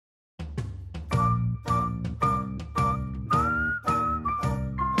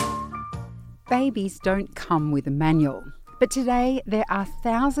Babies don't come with a manual, but today there are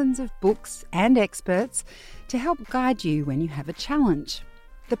thousands of books and experts to help guide you when you have a challenge.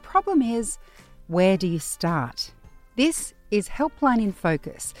 The problem is, where do you start? This is Helpline in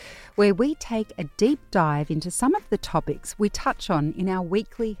Focus, where we take a deep dive into some of the topics we touch on in our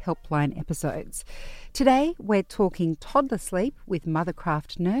weekly Helpline episodes. Today, we're talking toddler sleep with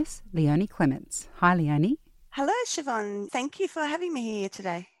Mothercraft nurse Leonie Clements. Hi, Leonie. Hello, Siobhan. Thank you for having me here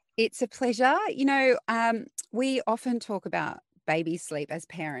today. It's a pleasure. We often talk about baby sleep as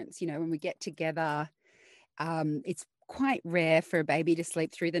parents. When we get together, it's quite rare for a baby to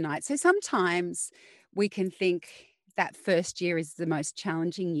sleep through the night. So sometimes we can think that first year is the most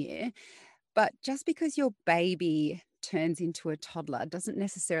challenging year. But just because your baby turns into a toddler doesn't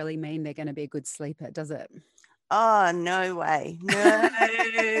necessarily mean they're going to be a good sleeper, does it? Oh, no way.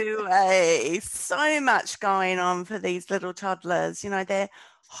 No way. So much going on for these little toddlers. Their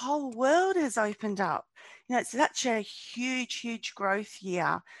whole world has opened up. It's such a huge growth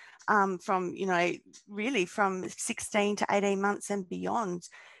year from, really from 16 to 18 months and beyond,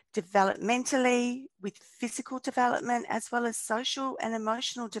 developmentally, with physical development, as well as social and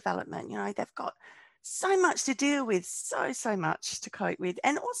emotional development. They've got so much to deal with, so much to cope with.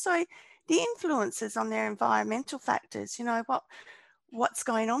 And also the influences on their environmental factors. What's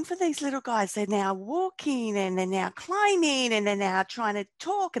going on for these little guys? They're now walking and they're now climbing and they're now trying to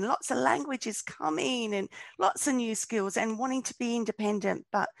talk, and lots of language is coming and lots of new skills, and wanting to be independent,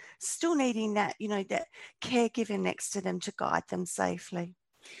 but still needing that, that caregiver next to them to guide them safely.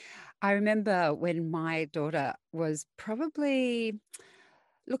 I remember when my daughter was probably,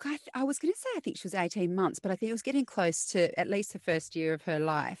 look, I was going to say I think she was 18 months, but I think it was getting close to at least the first year of her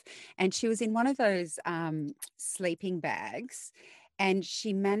life. And she was in one of those sleeping bags, and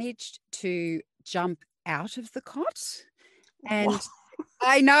she managed to jump out of the cot. And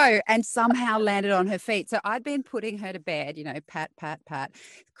I know, and somehow landed on her feet. So I'd been putting her to bed, pat,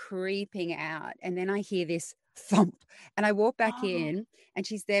 creeping out. And then I hear this thump, and I walk back in, and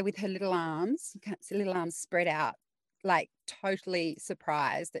she's there with her little arms spread out, like totally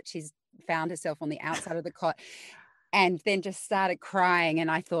surprised that she's found herself on the outside of the cot, and then just started crying.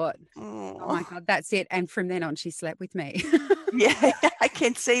 And I thought, oh my God, that's it. And from then on, she slept with me. Yeah, I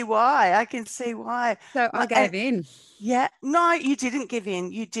can see why. So I gave in. Yeah, no, you didn't give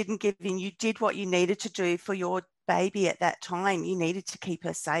in. You did what you needed to do for your baby at that time. You needed to keep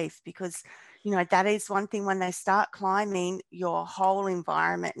her safe, because that is one thing. When they start climbing, your whole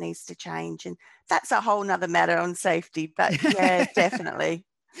environment needs to change, and that's a whole nother matter on safety. But yeah, definitely.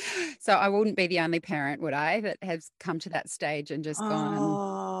 So I wouldn't be the only parent, would I, that has come to that stage and just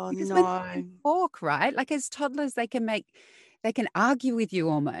gone, because no. when they talk, right? Like as toddlers, they can argue with you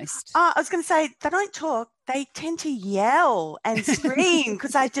almost. I was going to say, they don't talk. They tend to yell and scream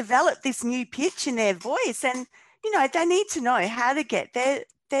because they develop this new pitch in their voice, and they need to know how to get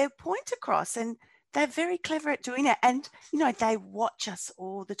their point across, and they're very clever at doing it. And they watch us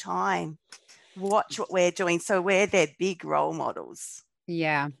all the time, watch what we're doing, so we're their big role models.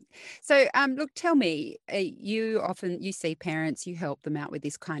 Yeah. So look, tell me, you see parents, you help them out with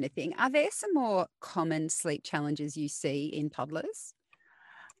this kind of thing. Are there some more common sleep challenges you see in toddlers?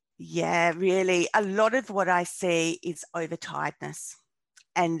 Yeah, really. A lot of what I see is overtiredness,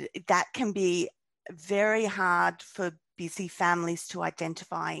 and that can be very hard for busy families to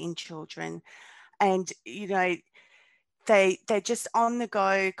identify in children. And they're just on the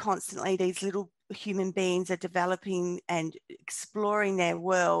go constantly. These little human beings are developing and exploring their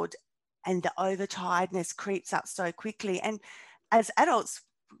world, and the overtiredness creeps up so quickly. And as adults,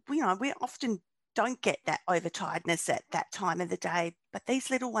 we often don't get that overtiredness at that time of the day, but these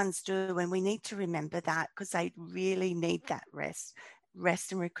little ones do, and we need to remember that, because they really need that rest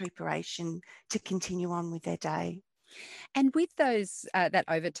and recuperation to continue on with their day. And with those that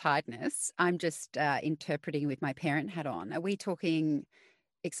overtiredness, I'm just interpreting with my parent hat on. Are we talking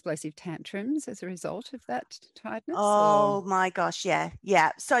explosive tantrums as a result of that tiredness? Oh my gosh, yeah.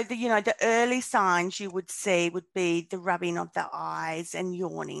 So the early signs you would see would be the rubbing of the eyes and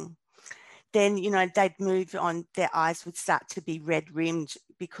yawning. Then they'd move on. Their eyes would start to be red rimmed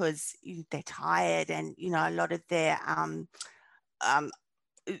because they're tired, and a lot of their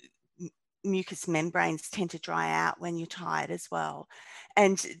mucous membranes tend to dry out when you're tired as well.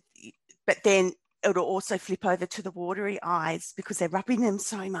 But then it'll also flip over to the watery eyes because they're rubbing them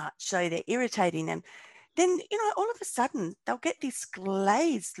so much, so they're irritating them. Then all of a sudden they'll get this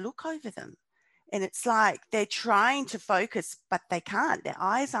glazed look over them, and it's like they're trying to focus but they can't. Their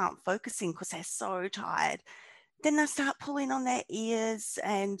eyes aren't focusing because they're so tired. Then they'll start pulling on their ears,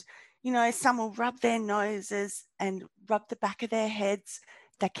 and some will rub their noses and rub the back of their heads.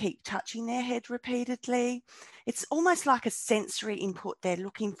 they keep touching their head repeatedly. It's almost like a sensory input they're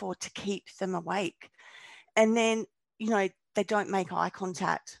looking for to keep them awake. And then, they don't make eye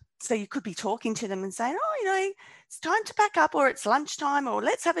contact. So you could be talking to them and saying, oh, it's time to pack up, or it's lunchtime, or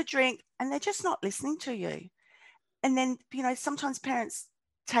let's have a drink. And they're just not listening to you. And then, sometimes parents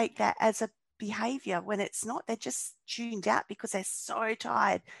take that as a behavior when it's not. They're just tuned out because they're so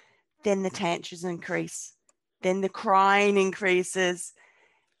tired. Then the tantrums increase. Then the crying increases.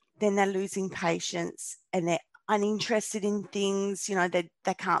 Then they're losing patience and they're uninterested in things.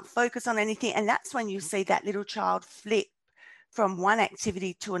 They can't focus on anything. And that's when you see that little child flip from one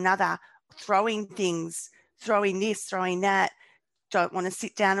activity to another, throwing things, throwing this, throwing that, don't want to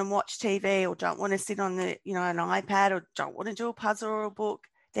sit down and watch TV, or don't want to sit on an iPad, or don't want to do a puzzle or a book.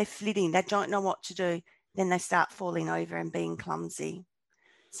 They're flitting. They don't know what to do. Then they start falling over and being clumsy.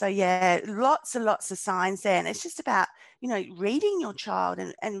 So yeah, lots and lots of signs there. And it's just about, reading your child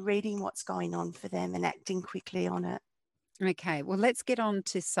and reading what's going on for them and acting quickly on it. Okay, well, let's get on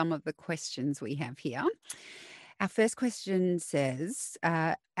to some of the questions we have here. Our first question says,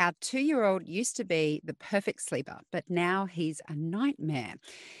 our 2-year-old used to be the perfect sleeper, but now he's a nightmare.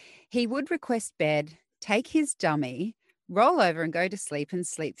 He would request bed, take his dummy, roll over and go to sleep and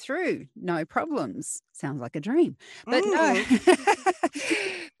sleep through. No problems. Sounds like a dream. But no,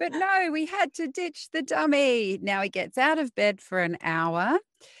 but no, we had to ditch the dummy. Now he gets out of bed for an hour,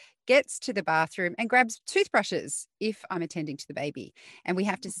 gets to the bathroom and grabs toothbrushes if I'm attending to the baby. And we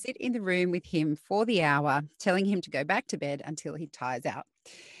have to sit in the room with him for the hour, telling him to go back to bed until he tires out.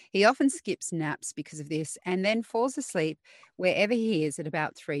 He often skips naps because of this and then falls asleep wherever he is at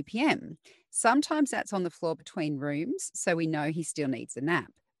about 3 p.m. Sometimes that's on the floor between rooms, so we know he still needs a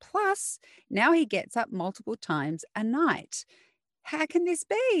nap. Plus, now he gets up multiple times a night. How can this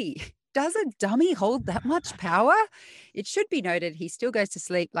be? Does a dummy hold that much power? It should be noted he still goes to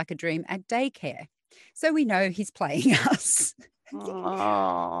sleep like a dream at daycare. So we know he's playing us.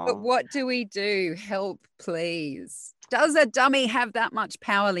 But what do we do? Help, please. Does a dummy have that much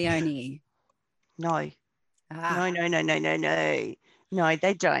power, Leonie? No. No. No,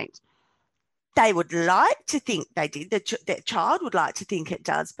 they don't. They would like to think they did. The child would like to think it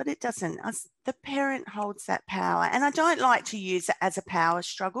does, but it doesn't. The parent holds that power. And I don't like to use it as a power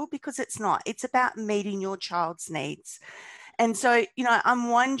struggle because it's not. It's about meeting your child's needs. And so, I'm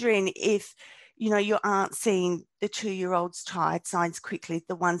wondering if, you aren't seeing the 2-year-old's tired signs quickly,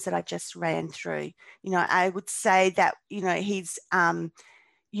 the ones that I just ran through. I would say that, he's,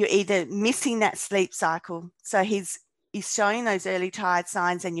 you're either missing that sleep cycle. So he's showing those early tired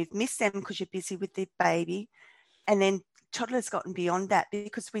signs and you've missed them because you're busy with the baby. And then toddler's gotten beyond that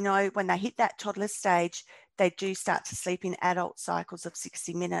because we know when they hit that toddler stage, they do start to sleep in adult cycles of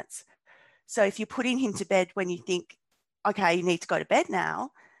 60 minutes. So if you're putting him to bed when you think, okay, you need to go to bed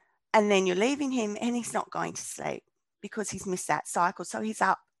now, and then you're leaving him and he's not going to sleep because he's missed that cycle. So he's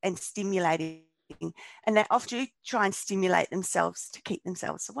up and stimulating, and they often try and stimulate themselves to keep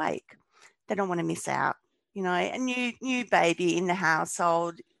themselves awake. They don't want to miss out. A new baby in the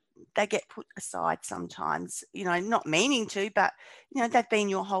household, they get put aside sometimes, not meaning to, but, they've been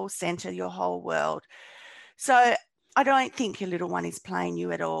your whole center, your whole world. So I don't think your little one is playing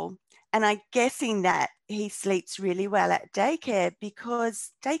you at all. And I'm guessing that he sleeps really well at daycare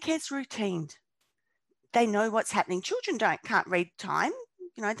because daycare's routined. They know what's happening. Children can't read time.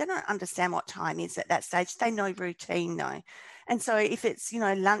 They don't understand what time is at that stage. They know routine though. And so if it's,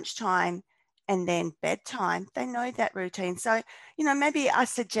 lunchtime and then bedtime, they know that routine. So, maybe I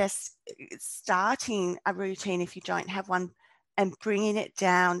suggest starting a routine if you don't have one and bringing it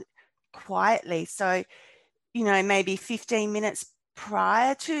down quietly. So, maybe 15 minutes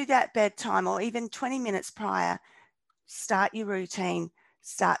prior to that bedtime or even 20 minutes prior, start your routine,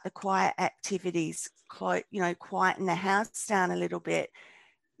 start the quiet activities, quieten the house down a little bit.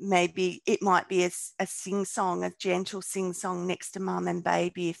 Maybe it might be a sing-song, a gentle sing-song next to mum and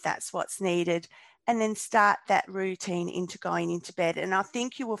baby if that's what's needed, and then start that routine into going into bed. And I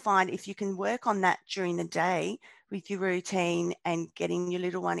think you will find if you can work on that during the day with your routine and getting your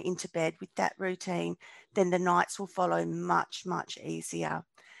little one into bed with that routine, then the nights will follow much, much easier.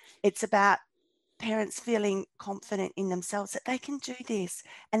 It's about parents feeling confident in themselves that they can do this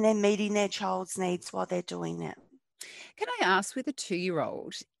and they're meeting their child's needs while they're doing it. Can I ask, with a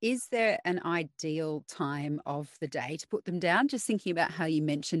 2-year-old, is there an ideal time of the day to put them down? Just thinking about how you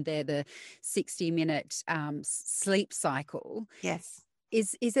mentioned there the 60-minute sleep cycle. Yes.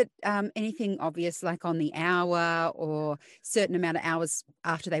 Is it anything obvious, like on the hour or certain amount of hours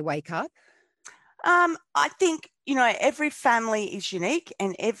after they wake up? I think, you know, every family is unique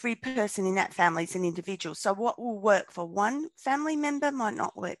and every person in that family is an individual. So what will work for one family member might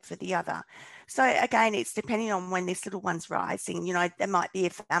not work for the other. So again, it's depending on when this little one's rising. You know, there might be a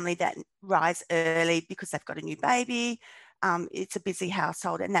family that rise early because they've got a new baby. It's a busy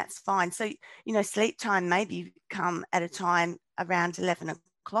household and that's fine. So, you know, sleep time maybe come at a time around 11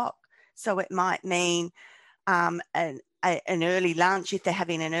 o'clock. So it might mean an early lunch if they're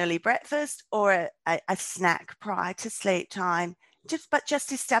having an early breakfast, or a snack prior to sleep time.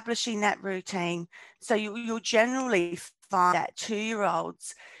 Just establishing that routine. So you'll generally find that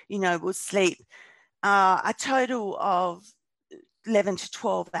 2-year-olds, you know, will sleep a total of 11 to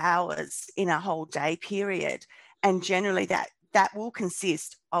 12 hours in a whole day period, and generally that will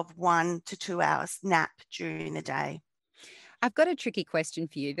consist of 1 to 2 hours nap during the day. I've got a tricky question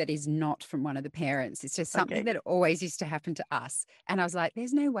for you that is not from one of the parents. It's just something Okay. that always used to happen to us. And I was like,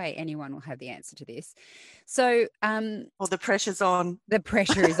 there's no way anyone will have the answer to this. So Well, the pressure's on. the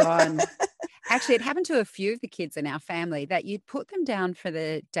pressure is on. Actually, it happened to a few of the kids in our family that you'd put them down for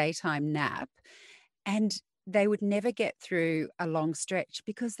the daytime nap and they would never get through a long stretch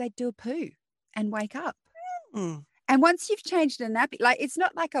because they'd do a poo and wake up. Mm, And once you've changed a nappy, like it's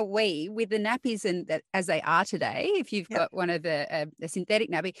not like a wee with the nappies and that as they are today. If you've yep, got one of the a synthetic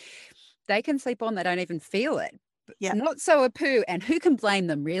nappy, they can sleep on. They don't even feel it. But yep. not so a poo. And who can blame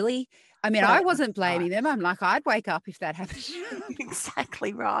them, really? I mean, I Well, wasn't right. blaming them. I'm like, I'd wake up if that happened.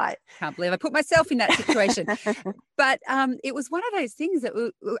 Exactly right. Can't believe I put myself in that situation. But it was one of those things that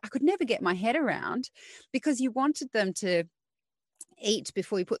I could never get my head around because you wanted them to eat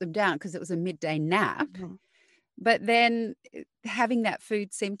before you put them down because it was a midday nap. Mhm. But then having that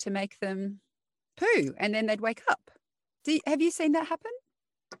food seemed to make them poo and then they'd wake up. Have you seen that happen?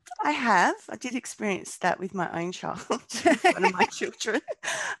 I have. I did experience that with my own child, with one of my children.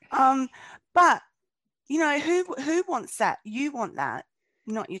 Um, but you know, who wants that? You want that,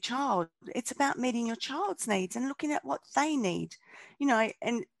 not your child. It's about meeting your child's needs and looking at what they need. You know,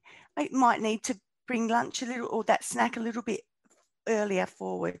 and it might need to bring lunch a little or that snack a little bit earlier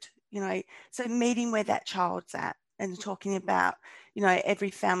forward. You know, so meeting where that child's at and talking about, you know,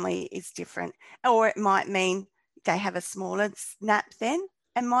 every family is different, or it might mean they have a smaller nap then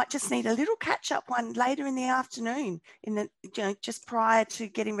and might just need a little catch up one later in the afternoon in the, you know, just prior to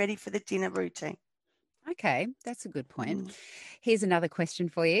getting ready for the dinner routine. Okay, that's a good point. Mm. Here's another question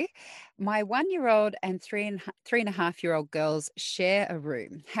for you. My 1-year-old and 3.5-year-old girls share a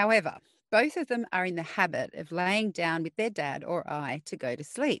room. However, both of them are in the habit of laying down with their dad or I to go to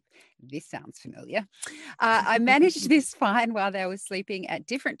sleep. This sounds familiar. I managed this fine while they were sleeping at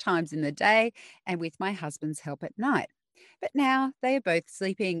different times in the day and with my husband's help at night. But now they are both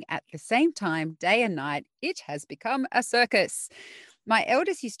sleeping at the same time, day and night. It has become a circus. My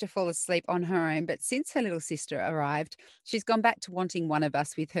eldest used to fall asleep on her own, but since her little sister arrived, she's gone back to wanting one of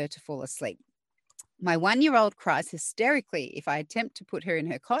us with her to fall asleep. My 1-year-old cries hysterically if I attempt to put her in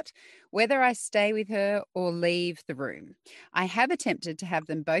her cot, whether I stay with her or leave the room. I have attempted to have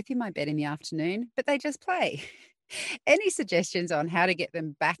them both in my bed in the afternoon, but they just play. Any suggestions on how to get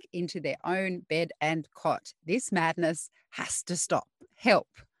them back into their own bed and cot? This madness has to stop. Help.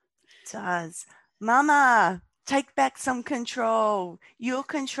 Does. Mama, take back some control. You're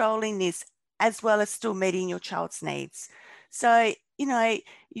controlling this as well as still meeting your child's needs. So, you know,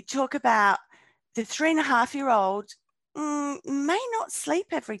 you talk about the 3.5-year-old may not sleep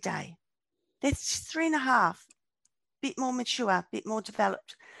every day. They're 3.5, bit more mature, bit more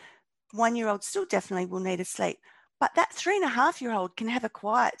developed. 1-year-old still definitely will need a sleep. But that 3.5-year-old can have a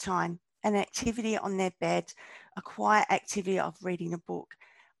quiet time, an activity on their bed, a quiet activity of reading a book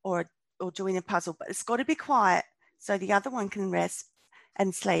or doing a puzzle, but it's got to be quiet so the other one can rest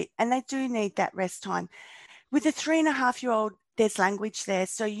and sleep. And they do need that rest time. With a 3.5-year-old, there's language there,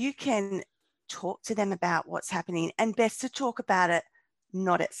 so you can talk to them about what's happening, and best to talk about it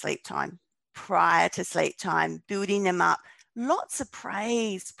not at sleep time, prior to sleep time, building them up. Lots of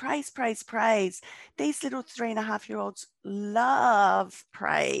praise, praise, praise, praise. These little 3.5-year-olds love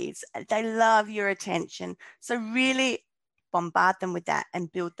praise. They love your attention. So really bombard them with that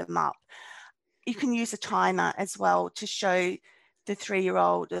and build them up. You can use a timer as well to show the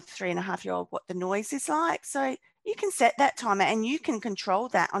 3-year-old or 3.5-year-old what the noise is like. So you can set that timer and you can control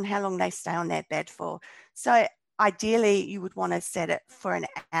that on how long they stay on their bed for. So ideally, you would want to set it for an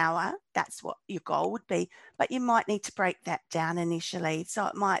hour. That's what your goal would be. But you might need to break that down initially. So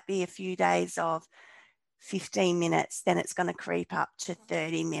it might be a few days of 15 minutes, then it's going to creep up to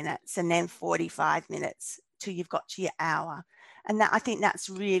 30 minutes and then 45 minutes till you've got to your hour. And that, I think that's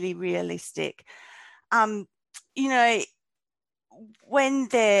really realistic. You know, when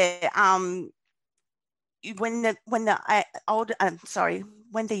they're when the older, sorry,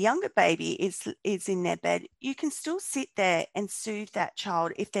 when the younger baby is in their bed, you can still sit there and soothe that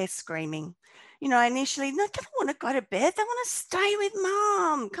child if they're screaming. You know, initially, no, they don't want to go to bed. They want to stay with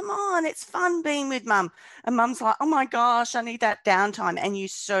mum. Come on, it's fun being with mum. And mum's like, oh my gosh, I need that downtime. And you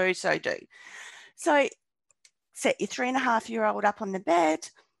so do. So set your 3.5-year-old up on the bed,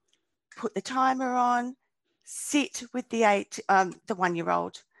 put the timer on, sit with the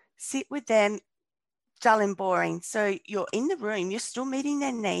 1-year-old, sit with them, dull and boring. So you're in the room, you're still meeting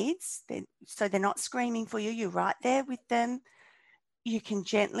their needs. So they're not screaming for you. You're right there with them. You can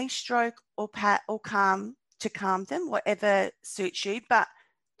gently stroke or pat or calm them, whatever suits you, but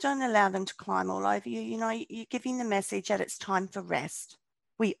don't allow them to climb all over you. You know, you're giving the message that it's time for rest.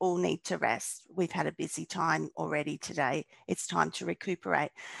 We all need to rest. We've had a busy time already today. It's time to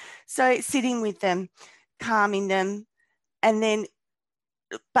recuperate. So sitting with them, calming them, and then,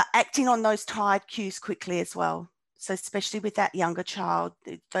 but acting on those tired cues quickly as well. So especially with that younger child,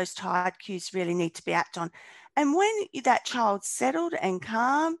 those tired cues really need to be acted on. And when that child's settled and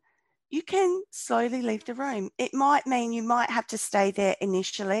calm, you can slowly leave the room. It might mean you might have to stay there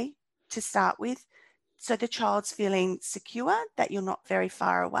initially to start with, so the child's feeling secure that you're not very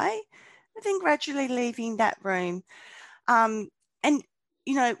far away, but then gradually leaving that room. And,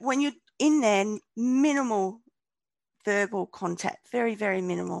 you know, when you're in there, minimal verbal contact, very, very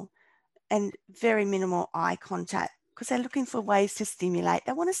minimal, and very minimal eye contact, because they're looking for ways to stimulate.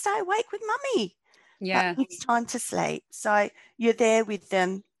 They want to stay awake with mummy. Yeah. But it's time to sleep. So you're there with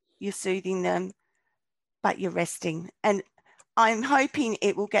them, you're soothing them, but you're resting. And I'm hoping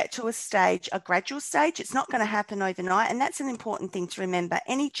it will get to a stage, a gradual stage. It's not going to happen overnight. And that's an important thing to remember.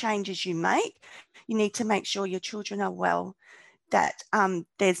 Any changes you make, you need to make sure your children are well, that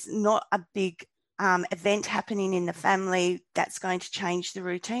there's not a big event happening in the family that's going to change the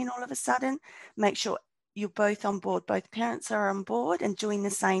routine all of a sudden. Make sure you're both on board, both parents are on board and doing the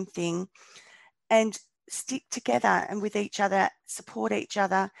same thing, and stick together and with each other, support each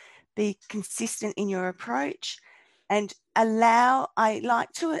other, be consistent in your approach, and I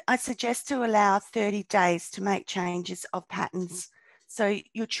suggest to allow 30 days to make changes of patterns so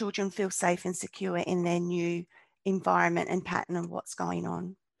your children feel safe and secure in their new environment and pattern of what's going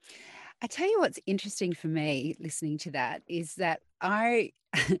on. I tell you what's interesting for me listening to that is that I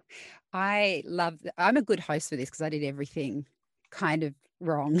love I'm a good host for this because I did everything kind of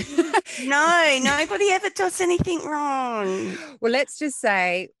wrong. No, nobody ever does anything wrong. Well, let's just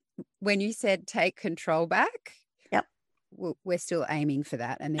say when you said take control back, Yep. we're still aiming for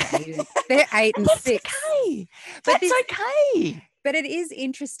that, and they're 8 and That's 6. okay. But That's okay. But it is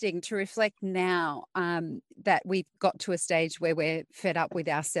interesting to reflect now that we've got to a stage where we're fed up with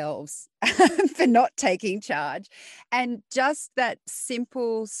ourselves for not taking charge. And just that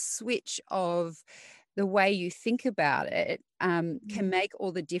simple switch of the way you think about it can make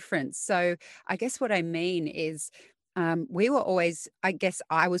all the difference. So I guess what I mean is we were always, I guess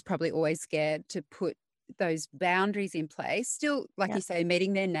I was probably always scared to put those boundaries in place, still, like you Yep. say,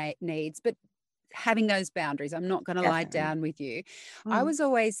 meeting their needs, but having those boundaries. I'm not going to lie Definitely. down with you. I Mm. was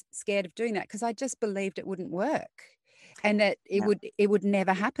always scared of doing that because I just believed it wouldn't work and that Yep. it would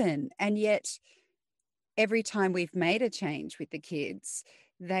never happen. And yet every time we've made a change with the kids,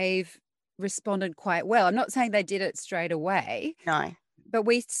 they've responded quite well. I'm not saying they did it straight away, No. but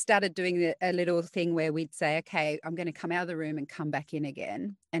we started doing a little thing where we'd say, okay, I'm going to come out of the room and come back in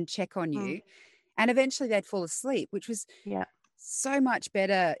again and check on Mm. you. And eventually they'd fall asleep, which was Yeah. so much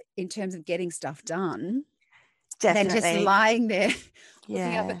better in terms of getting stuff done than just Definitely. lying there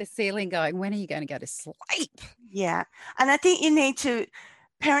looking up at Yeah. the ceiling going, when are you going to go to sleep? Yeah. And I think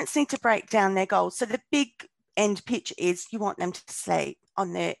parents need to break down their goals. So the big end pitch is you want them to sleep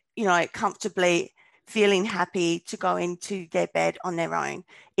on their, comfortably, feeling happy to go into their bed on their own,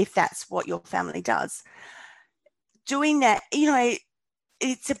 if that's what your family does. Doing that,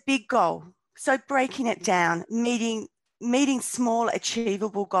 it's a big goal. So breaking it down, meeting small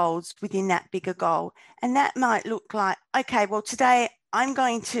achievable goals within that bigger goal. And that might look like, okay, well, today I'm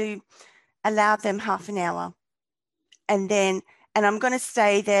going to allow them half an hour and I'm going to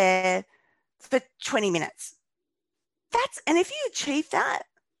stay there for 20 minutes. And if you achieve that,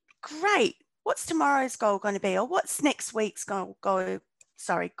 great. What's tomorrow's goal going to be? Or what's next week's goal going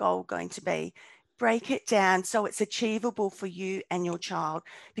to be? Break it down so it's achievable for you and your child.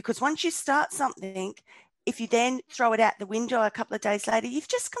 Because once you start something, if you then throw it out the window a couple of days later, you've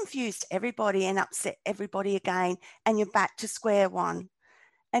just confused everybody and upset everybody again, and you're back to square one.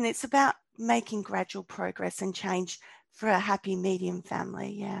 And it's about making gradual progress and change for a happy medium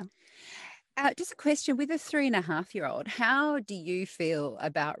family. Yeah. Just a question with a 3.5-year-old, how do you feel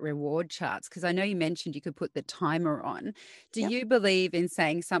about reward charts? Because I know you mentioned you could put the timer on. Do Yep. you believe in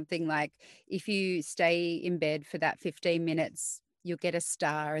saying something like, if you stay in bed for that 15 minutes, you'll get a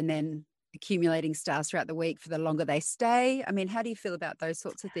star, and then accumulating stars throughout the week for the longer they stay? I mean, how do you feel about those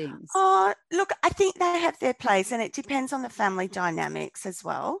sorts of things? Oh, look, I think they have their place, and it depends on the family dynamics as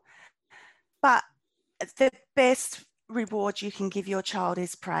well. But the best reward you can give your child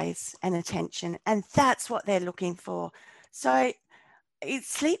is praise and attention, and that's what they're looking for. So it's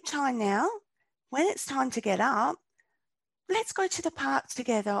sleep time now. When it's time to get up, let's go to the park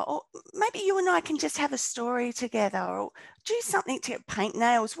together, or maybe you and I can just have a story together, or do something to paint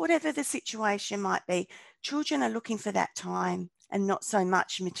nails, whatever the situation might be. Children are looking for that time and not so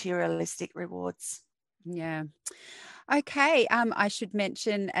much materialistic rewards. Yeah. Okay. I should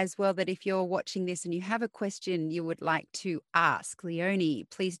mention as well that if you're watching this and you have a question you would like to ask Leonie,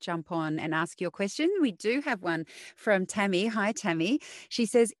 please jump on and ask your question. We do have one from Tammy. Hi, Tammy. She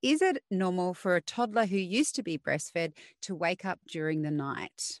says, is it normal for a toddler who used to be breastfed to wake up during the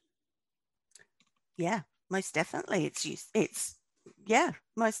night? Yeah, most definitely. Yeah,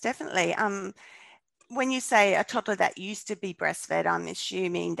 most definitely. When you say a toddler that used to be breastfed, I'm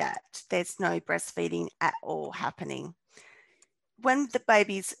assuming that there's no breastfeeding at all happening. When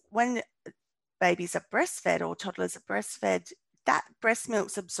babies are breastfed or toddlers are breastfed, that breast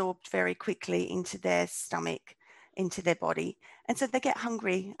milk's absorbed very quickly into their stomach, into their body. And so they get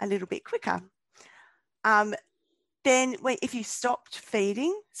hungry a little bit quicker. Then if you stopped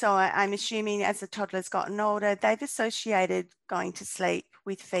feeding, so I'm assuming as the toddler's gotten older, they've associated going to sleep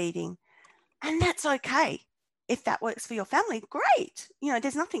with feeding. And that's okay. If that works for your family, great.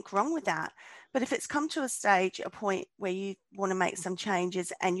 There's nothing wrong with that. But if it's come to a point where you want to make some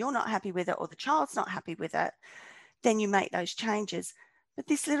changes and you're not happy with it, or the child's not happy with it, then you make those changes. But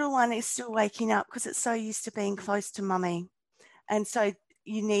this little one is still waking up because it's so used to being close to mummy. And so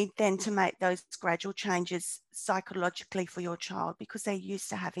you need then to make those gradual changes psychologically for your child because they're used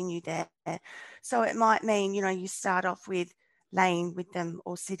to having you there. So it might mean, you start off with laying with them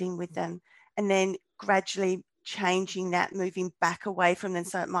or sitting with them, and then gradually changing that, moving back away from them.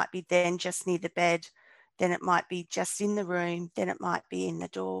 So it might be then just near the bed, then it might be just in the room, then it might be in the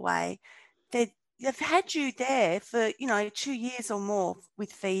doorway. They've had you there for, 2 years or more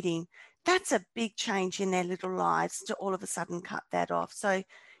with feeding. That's a big change in their little lives to all of a sudden cut that off. So,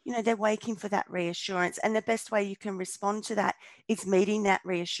 they're waiting for that reassurance. And the best way you can respond to that is meeting that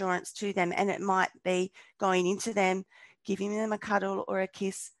reassurance to them. And it might be going into them, giving them a cuddle or a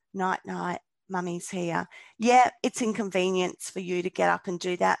kiss, night, night, mummy's here. Yeah, it's inconvenience for you to get up and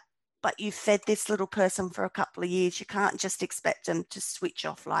do that, but you've fed this little person for a couple of years. You can't just expect them to switch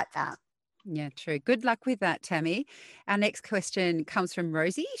off like that. Yeah, true. Good luck with that, Tammy. Our next question comes from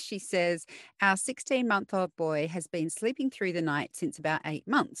Rosie. She says, our 16-month-old boy has been sleeping through the night since about 8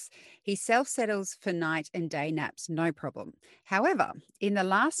 months. He self-settles for night and day naps, no problem. However, in the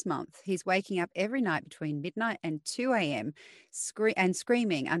last month, he's waking up every night between midnight and 2 a.m. And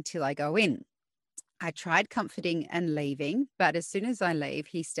screaming until I go in. I tried comforting and leaving, but as soon as I leave,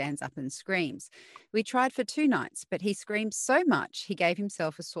 he stands up and screams. We tried for 2 nights, but he screamed so much he gave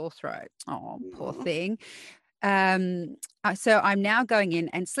himself a sore throat. Oh, poor thing. So I'm now going in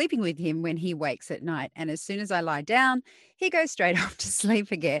and sleeping with him when he wakes at night. And as soon as I lie down, he goes straight off to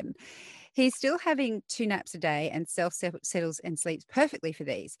sleep again. He's still having 2 naps a day and self-settles and sleeps perfectly for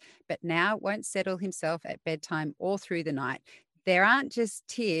these, but now won't settle himself at bedtime or through the night. There aren't just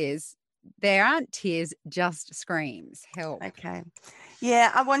tears. There aren't tears, just screams. Help. Okay.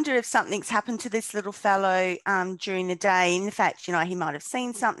 Yeah, I wonder if something's happened to this little fellow during the day. In fact, he might have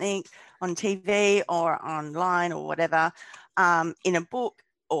seen something on TV or online or whatever, in a book,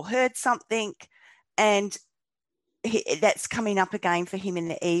 or heard something, and that's coming up again for him in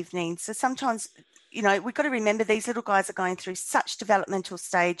the evening. So sometimes, we've got to remember these little guys are going through such developmental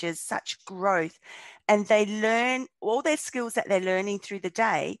stages, such growth, and they learn all their skills that they're learning through the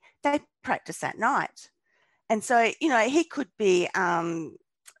day, they practice at night. And so, he could be, learning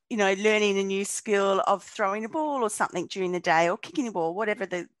a new skill of throwing a ball or something during the day, or kicking a ball, whatever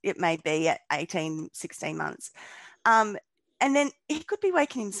it may be at 18, 16 months. And then he could be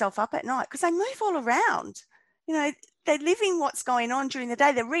waking himself up at night because they move all around. They're living what's going on during the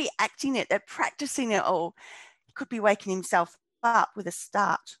day. They're reacting it. They're practicing it all. He could be waking himself up with a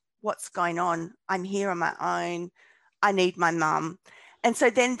start. What's going on? I'm here on my own. I need my mum. And so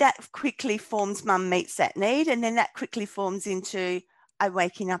then that quickly forms mum meets that need. And then that quickly forms into I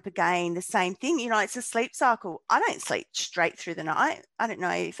waking up again, the same thing. It's a sleep cycle. I don't sleep straight through the night. I don't know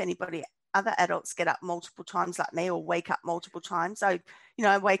if anybody other adults get up multiple times like me, or wake up multiple times. So,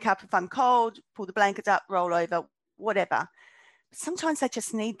 I wake up if I'm cold, pull the blankets up, roll over, whatever. Sometimes they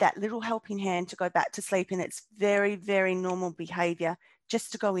just need that little helping hand to go back to sleep, and it's very, very normal behavior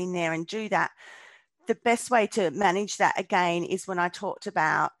just to go in there and do that. The best way to manage that, again, is when I talked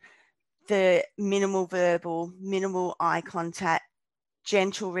about the minimal verbal, minimal eye contact,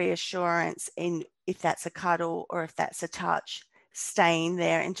 gentle reassurance in if that's a cuddle or if that's a touch, staying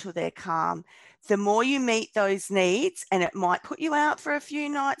there until they're calm. The more you meet those needs, and it might put you out for a few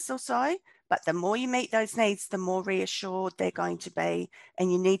nights or so, but the more you meet those needs, the more reassured they're going to be.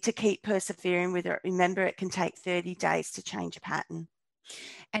 And you need to keep persevering with it. Remember, it can take 30 days to change a pattern.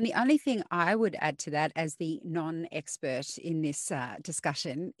 And the only thing I would add to that, as the non-expert in this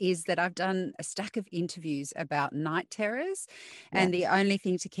discussion, is that I've done a stack of interviews about night terrors. Yeah. And the only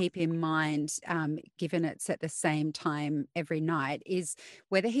thing to keep in mind, given it's at the same time every night, is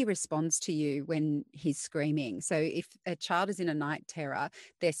whether he responds to you when he's screaming. So if a child is in a night terror,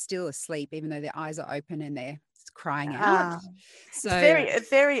 they're still asleep, even though their eyes are open and they're crying out. It's very,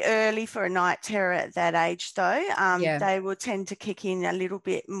 very early for a night terror at that age, though. Yeah. They will tend to kick in a little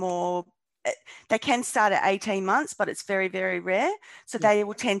bit more. They can start at 18 months, but it's very, very rare. So they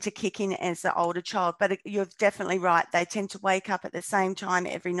will tend to kick in as the older child. But you're definitely right. They tend to wake up at the same time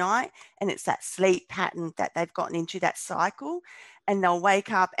every night, and it's that sleep pattern that they've gotten into, that cycle. And they'll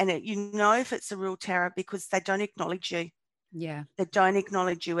wake up, and if it's a real terror because they don't acknowledge you. Yeah. They don't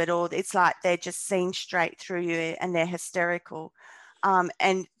acknowledge you at all. It's like they're just seeing straight through you, and they're hysterical.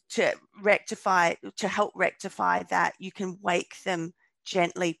 And to help rectify that, you can wake them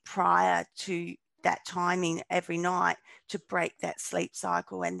gently prior to that timing every night to break that sleep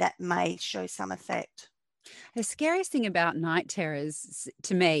cycle, and that may show some effect. The scariest thing about night terrors,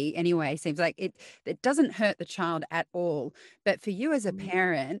 to me anyway, seems like it doesn't hurt the child at all. But for you as a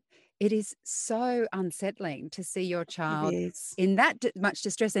parent, it is so unsettling to see your child in that much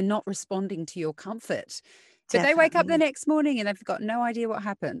distress and not responding to your comfort. But they wake up the next morning and they've got no idea what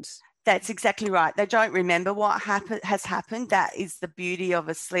happened. That's exactly right. They don't remember what has happened. That is the beauty of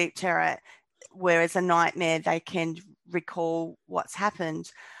a sleep terror, whereas a nightmare, they can recall what's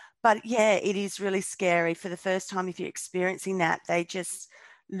happened. But yeah, it is really scary. For the first time, if you're experiencing that, they just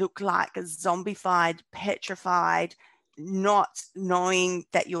look like a zombified, petrified, not knowing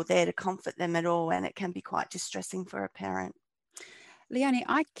that you're there to comfort them at all. And it can be quite distressing for a parent. Leonie,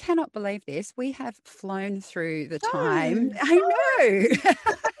 I cannot believe this. We have flown through the time. I know. I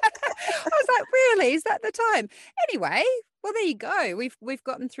was like, really? Is that the time? Anyway, well, there you go. We've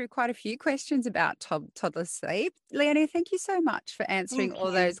gotten through quite a few questions about toddler sleep. Leonie, thank you so much for answering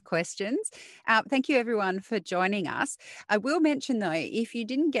all those questions. Thank you, everyone, for joining us. I will mention, though, if you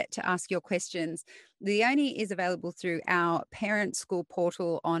didn't get to ask your questions, Leonie is available through our parent school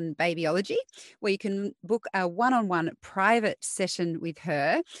portal on Babyology, where you can book a one-on-one private session with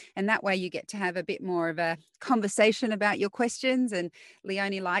her. And that way you get to have a bit more of a conversation about your questions. And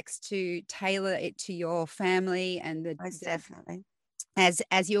Leonie likes to tailor it to your family and definitely. As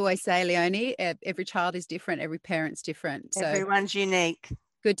you always say, Leonie, every child is different, every parent's different. So everyone's unique.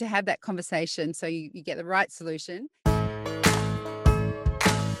 Good to have that conversation so you get the right solution.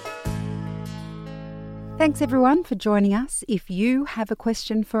 Thanks, everyone, for joining us. If you have a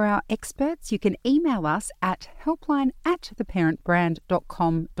question for our experts, you can email us at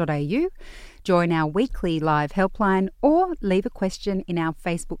helpline@theparentbrand.com.au, join our weekly live helpline, or leave a question in our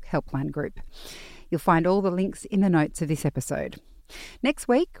Facebook helpline group. You'll find all the links in the notes of this episode. Next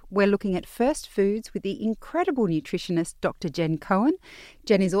week, we're looking at first foods with the incredible nutritionist Dr. Jen Cohen.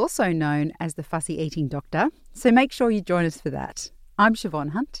 Jen is also known as the Fussy Eating Doctor, so make sure you join us for that. I'm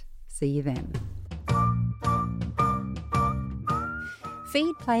Siobhan Hunt. See you then.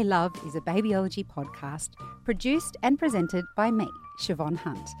 Feed, Play, Love is a Babyology podcast produced and presented by me, Siobhan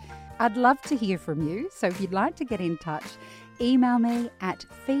Hunt. I'd love to hear from you, so if you'd like to get in touch, email me at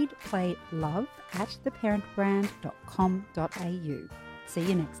feedplaylove@theparentbrand.com.au. See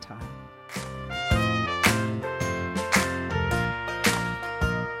you next time.